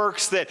good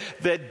works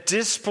that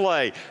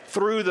display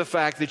through the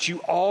fact that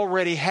you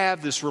already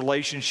have this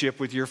relationship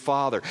with your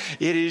Father.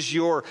 It is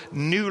your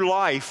new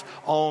life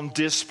on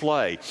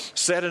display.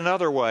 Said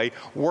another way,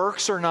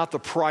 works are not the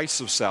price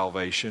of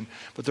salvation,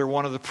 but they're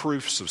one of the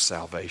proofs of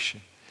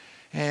salvation.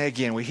 And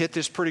again, we hit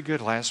this pretty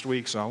good last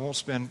week, so I won't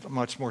spend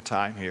much more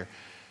time here.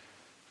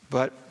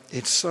 But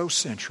it's so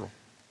central.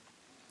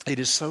 It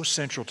is so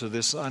central to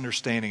this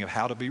understanding of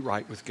how to be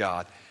right with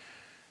God.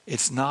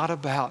 It's not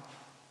about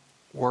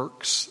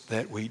works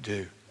that we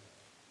do.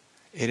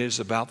 It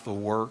is about the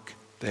work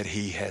that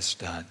He has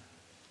done.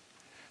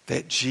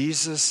 That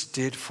Jesus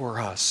did for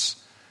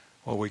us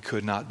what we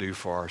could not do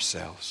for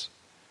ourselves.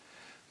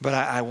 But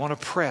I want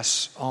to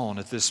press on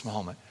at this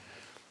moment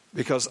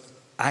because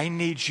I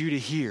need you to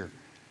hear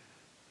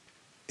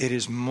it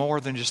is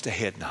more than just a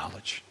head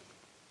knowledge.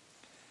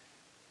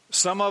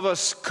 Some of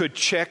us could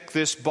check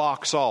this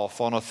box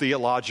off on a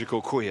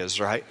theological quiz,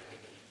 right?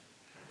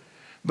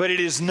 But it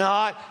is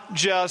not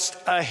just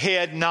a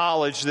head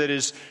knowledge that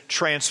is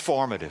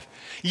transformative.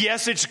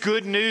 Yes, it's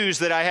good news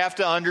that I have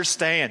to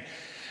understand,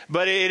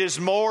 but it is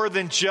more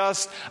than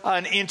just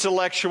an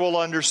intellectual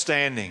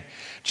understanding.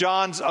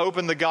 John's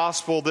opened the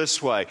gospel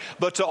this way.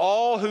 But to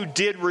all who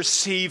did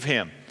receive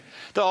Him,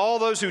 to all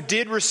those who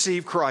did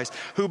receive Christ,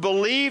 who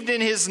believed in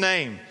His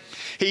name,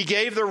 He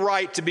gave the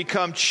right to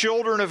become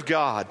children of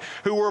God,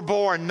 who were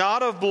born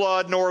not of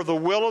blood, nor of the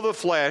will of the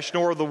flesh,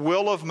 nor of the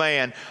will of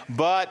man,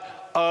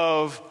 but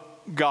of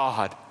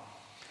God.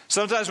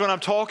 Sometimes when I'm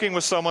talking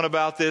with someone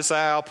about this,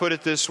 I'll put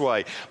it this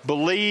way.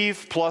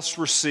 Believe plus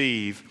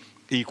receive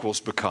equals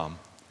become.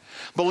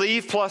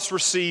 Believe plus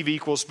receive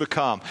equals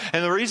become.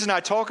 And the reason I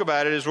talk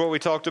about it is what we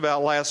talked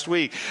about last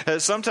week.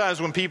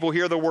 Sometimes when people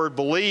hear the word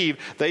believe,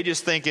 they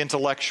just think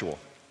intellectual.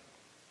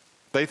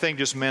 They think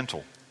just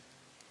mental.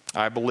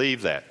 I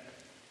believe that.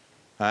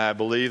 I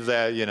believe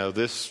that,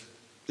 this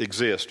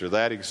exists or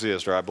that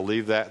exists, or I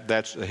believe that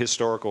that's a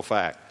historical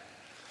fact.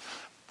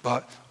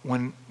 But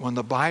when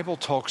the Bible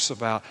talks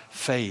about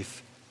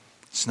faith,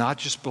 it's not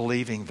just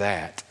believing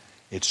that,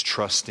 it's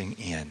trusting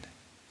in.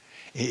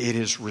 It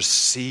is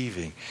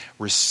receiving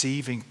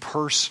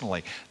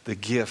personally the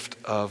gift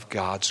of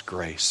God's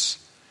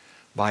grace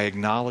by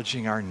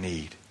acknowledging our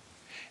need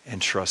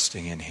and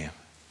trusting in Him.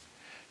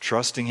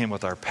 Trusting Him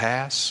with our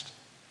past,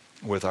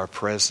 with our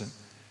present,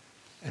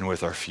 and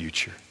with our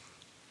future.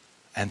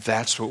 And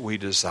that's what we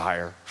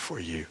desire for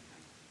you.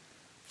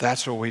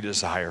 That's what we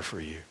desire for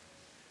you.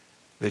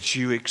 That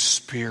you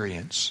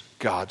experience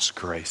God's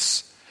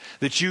grace.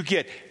 That you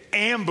get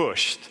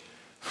ambushed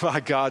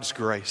by God's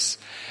grace.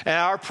 And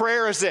our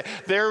prayer is that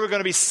there are going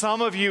to be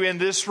some of you in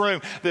this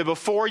room that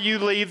before you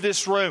leave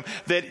this room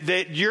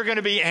that you're going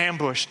to be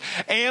ambushed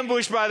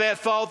by that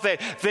thought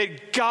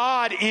that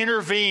God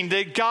intervened,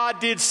 that God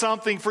did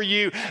something for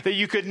you that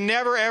you could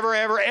never, ever,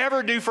 ever,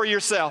 ever do for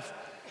yourself.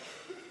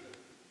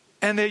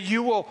 And that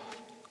you will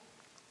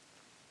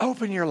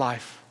open your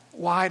life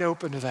wide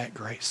open to that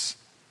grace.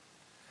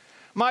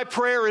 My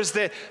prayer is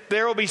that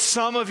there will be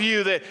some of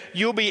you that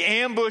you'll be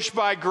ambushed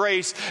by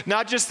grace,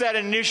 not just that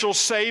initial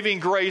saving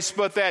grace,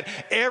 but that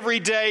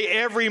every day,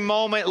 every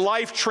moment,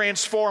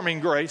 life-transforming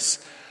grace.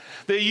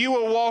 That you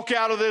will walk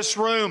out of this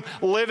room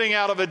living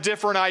out of a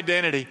different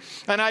identity.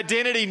 An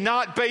identity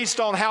not based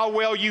on how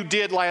well you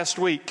did last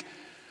week,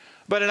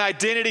 but an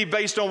identity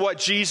based on what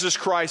Jesus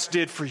Christ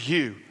did for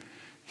you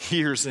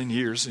years and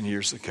years and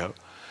years ago.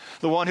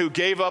 The one who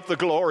gave up the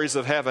glories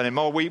of heaven. And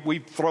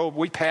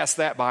we pass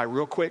that by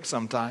real quick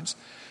sometimes.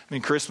 I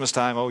mean, Christmas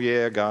time, oh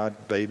yeah,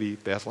 God, baby,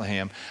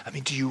 Bethlehem. I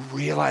mean, do you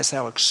realize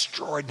how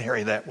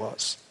extraordinary that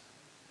was?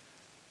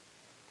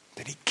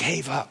 That He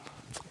gave up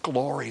the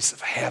glories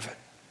of heaven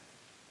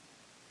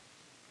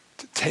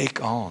to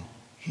take on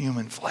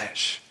human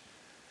flesh,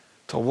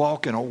 to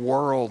walk in a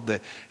world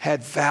that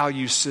had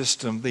value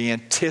system, the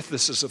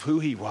antithesis of who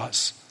he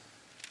was,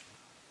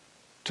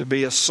 to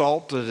be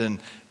assaulted and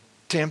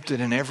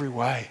tempted in every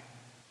way,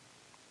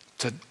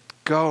 to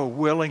go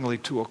willingly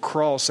to a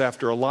cross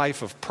after a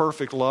life of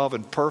perfect love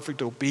and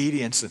perfect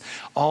obedience, and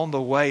on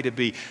the way to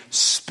be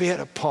spit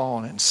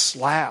upon and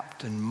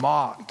slapped and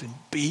mocked and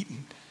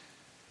beaten,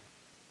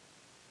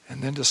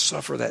 and then to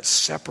suffer that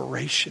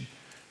separation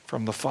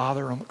from the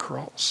Father on the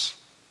cross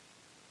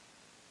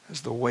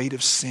as the weight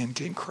of sin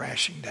came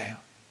crashing down.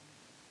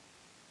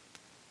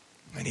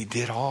 And he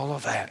did all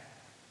of that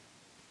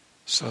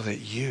so that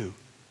you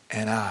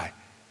and I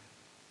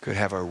could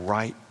have a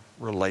right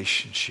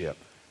relationship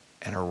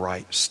and a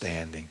right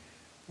standing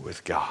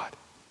with God.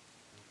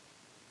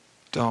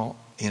 Don't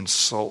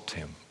insult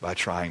him by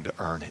trying to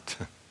earn it.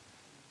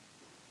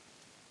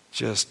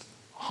 Just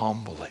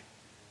humbly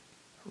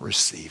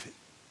receive it.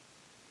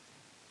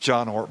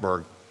 John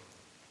Ortberg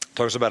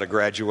talks about a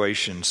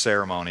graduation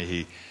ceremony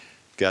he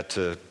got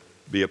to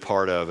be a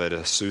part of at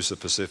Azusa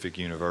Pacific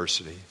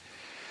University.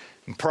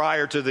 And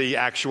prior to the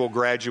actual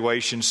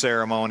graduation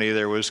ceremony,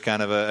 there was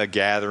kind of a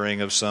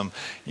gathering of some,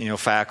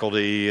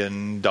 faculty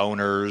and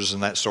donors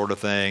and that sort of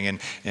thing.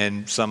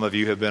 And some of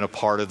you have been a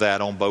part of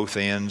that on both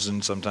ends,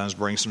 and sometimes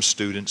bring some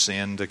students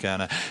in to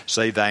kind of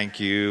say thank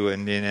you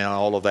and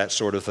all of that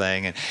sort of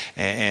thing.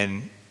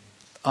 And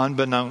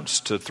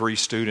unbeknownst to 3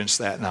 students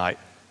that night,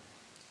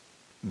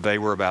 they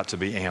were about to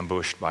be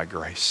ambushed by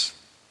grace.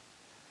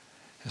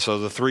 And so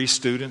the 3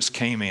 students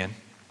came in,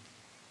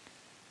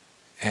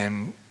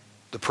 and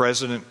the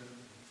president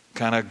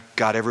kind of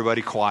got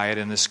everybody quiet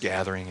in this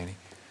gathering, and he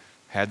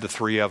had the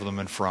 3 of them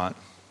in front.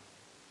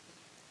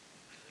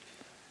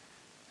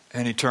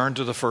 And he turned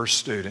to the first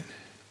student,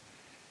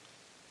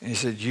 and he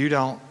said, "You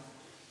don't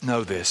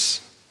know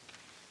this,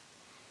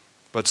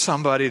 but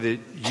somebody that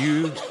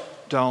you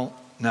don't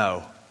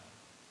know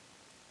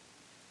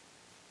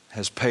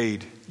has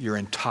paid your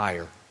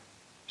entire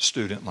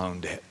student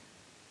loan debt.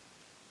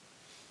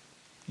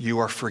 You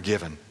are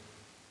forgiven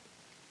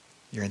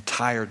your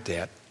entire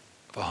debt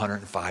of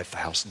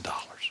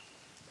 $105,000.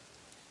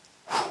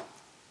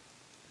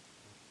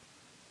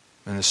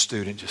 And the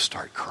student just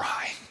started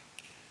crying.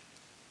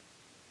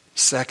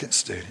 Second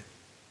student,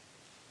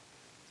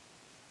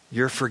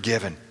 you're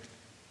forgiven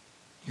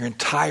your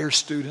entire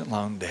student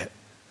loan debt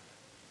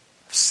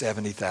of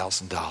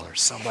 $70,000.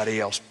 Somebody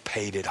else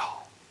paid it all.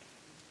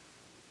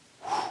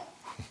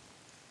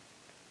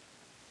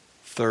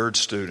 Third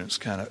student's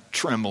kind of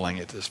trembling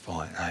at this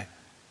point, right?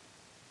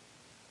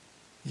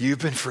 You've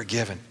been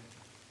forgiven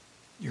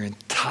your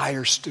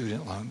entire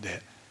student loan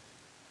debt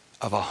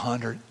of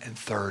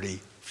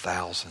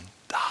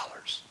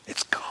 $130,000.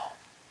 It's gone.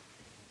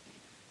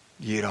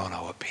 You don't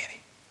owe a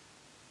penny.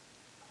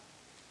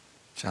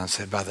 John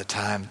said by the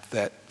time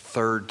that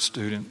third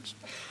student's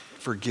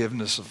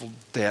forgiveness of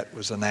debt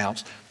was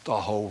announced,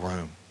 the whole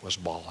room was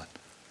bawling.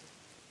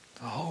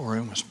 The whole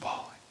room was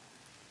bawling.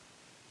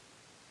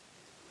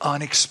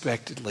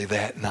 Unexpectedly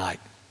that night,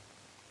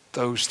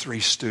 those 3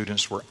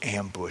 students were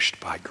ambushed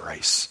by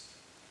grace.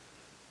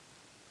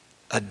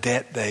 A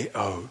debt they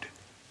owed,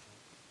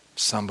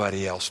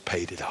 somebody else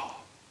paid it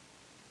all.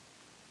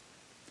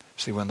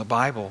 See, when the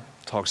Bible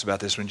talks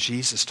about this, when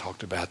Jesus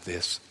talked about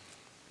this,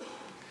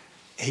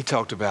 he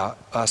talked about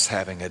us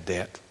having a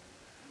debt.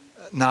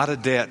 Not a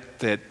debt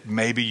that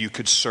maybe you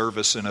could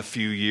service in a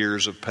few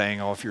years of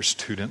paying off your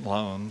student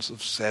loans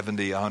of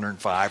 $70,000,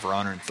 $105,000, or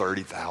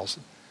 $130,000.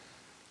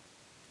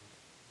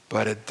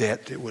 But a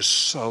debt that was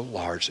so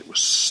large, it was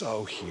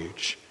so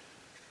huge,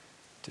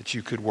 that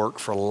you could work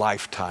for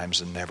lifetimes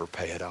and never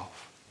pay it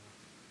off.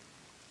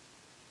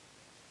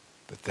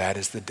 But that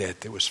is the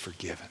debt that was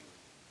forgiven.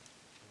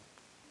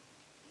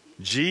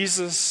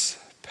 Jesus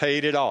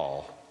paid it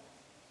all.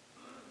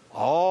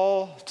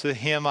 All to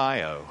him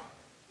I owe.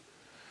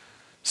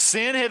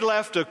 Sin had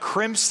left a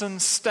crimson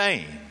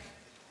stain.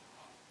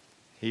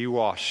 He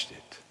washed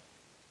it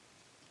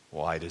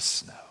white as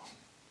snow.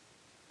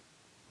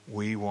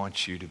 We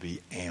want you to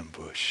be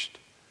ambushed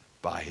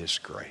by his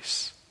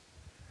grace.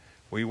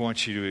 We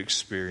want you to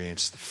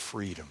experience the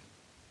freedom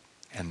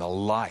and the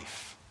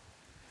life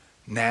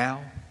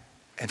now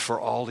and for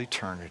all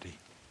eternity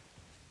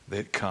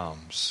that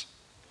comes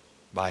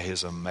by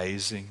his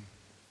amazing,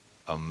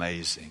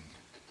 amazing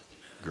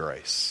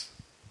grace.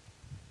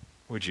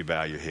 Would you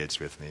bow your heads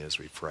with me as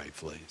we pray,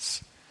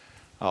 please?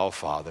 Oh,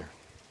 Father,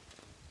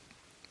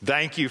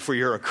 thank you for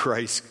your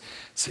grace.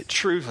 It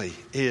truly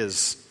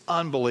is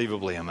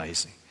unbelievably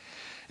amazing.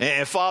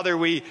 And Father,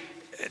 we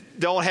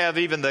don't have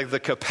even the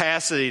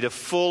capacity to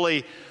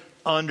fully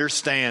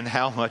understand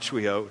how much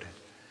we owed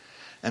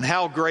and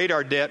how great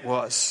our debt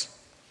was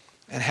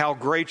and how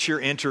great your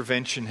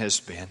intervention has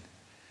been.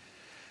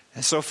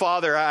 And so,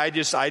 Father, I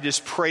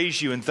just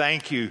praise you and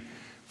thank you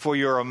for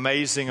your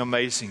amazing,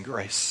 amazing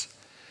grace.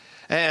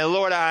 And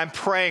Lord, I'm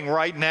praying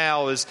right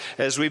now as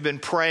we've been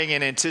praying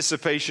in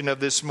anticipation of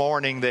this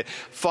morning that,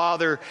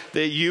 Father,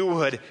 that you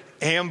would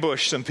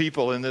ambush some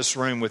people in this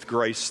room with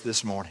grace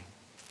this morning.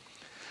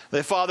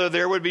 That, Father,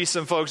 there would be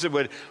some folks that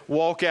would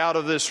walk out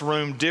of this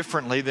room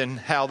differently than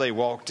how they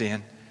walked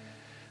in.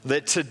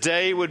 That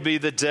today would be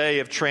the day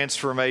of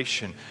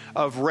transformation,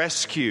 of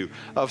rescue,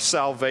 of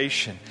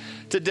salvation.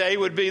 Today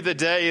would be the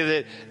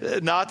day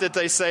that, not that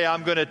they say,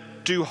 I'm going to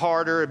do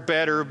harder and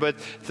better, but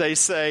they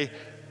say,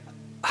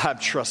 I'm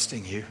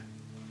trusting you.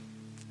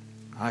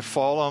 I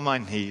fall on my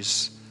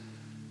knees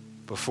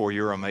before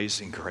your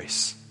amazing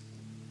grace.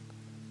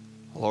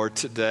 Lord,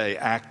 today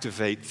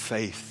activate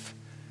faith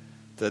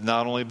that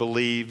not only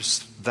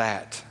believes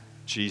that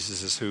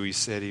Jesus is who he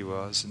said he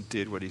was and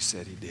did what he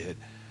said he did,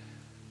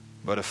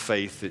 but a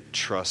faith that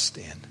trusts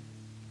in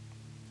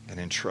and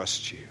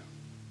entrusts you.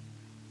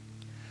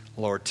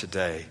 Lord,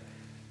 today,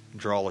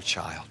 draw a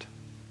child,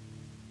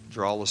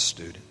 draw a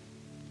student,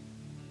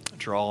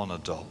 draw an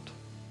adult,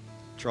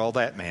 draw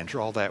that man,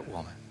 draw that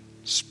woman.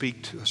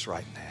 Speak to us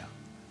right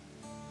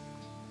now.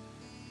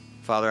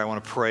 Father, I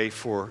want to pray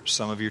for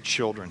some of your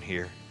children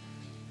here.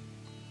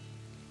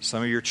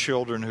 Some of your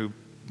children who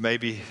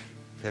maybe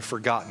have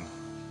forgotten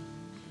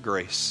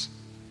grace.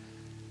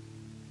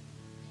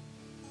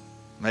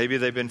 Maybe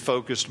they've been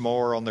focused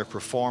more on their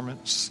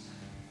performance,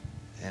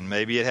 and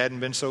maybe it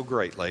hadn't been so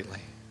great lately.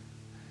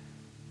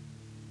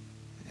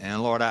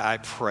 And Lord, I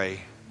pray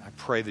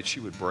that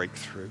you would break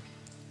through.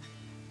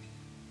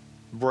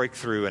 Break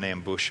through and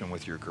ambush them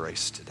with your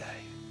grace today.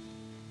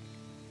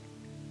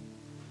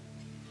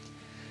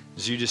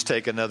 As you just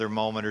take another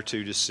moment or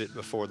two to sit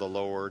before the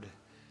Lord,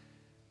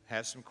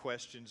 have some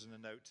questions in the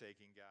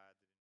note-taking guide.